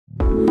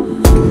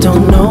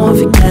Don't know if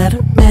you got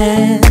a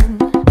man.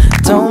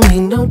 Don't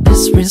mean no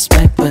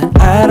disrespect,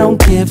 but I don't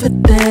give a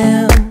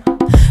damn.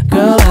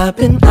 Girl, I've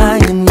been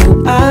eyeing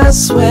you, I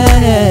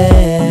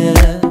swear.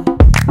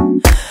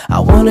 I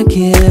wanna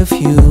give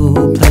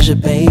you pleasure,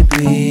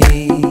 baby.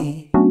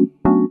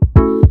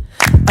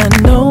 I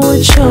know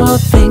what you're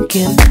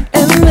thinking,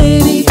 and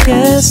lady,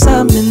 yes,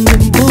 I'm in the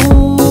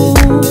mood.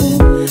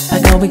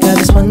 Like all we got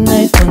is one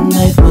night, one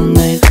night, one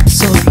night.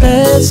 So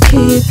let's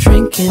keep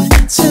drinking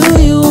till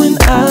you and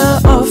I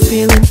are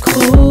feeling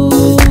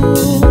cool.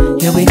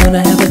 Yeah, we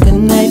gonna have a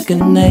good night,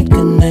 good night,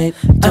 good night.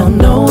 Don't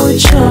know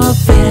what you're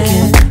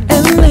thinking,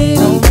 and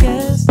lady,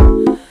 yes.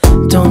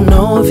 Don't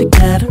know if you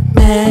got a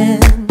man.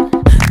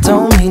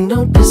 Don't mean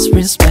no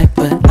disrespect,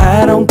 but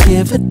I don't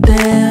give a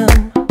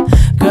damn.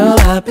 Girl,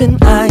 I've been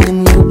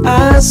eyeing you,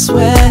 I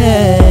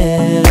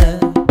swear.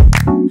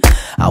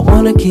 I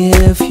wanna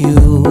give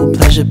you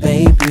pleasure,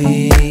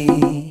 baby.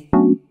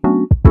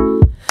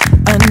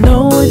 I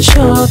know what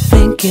you're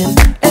thinking,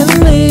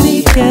 and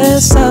lady,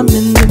 yes, I'm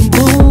in the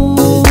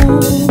mood.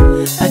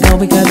 Like all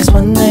we got is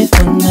one night,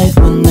 one night,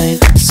 one night.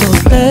 So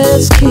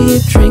let's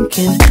keep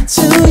drinking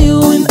till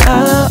you and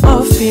I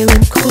are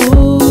feeling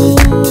cool.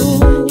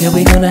 Yeah,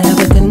 we gonna have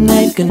a good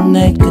night, good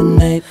night, good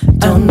night.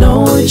 Don't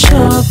know what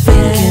you're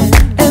thinking,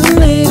 and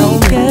lady,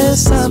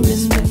 yes, I'm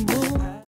in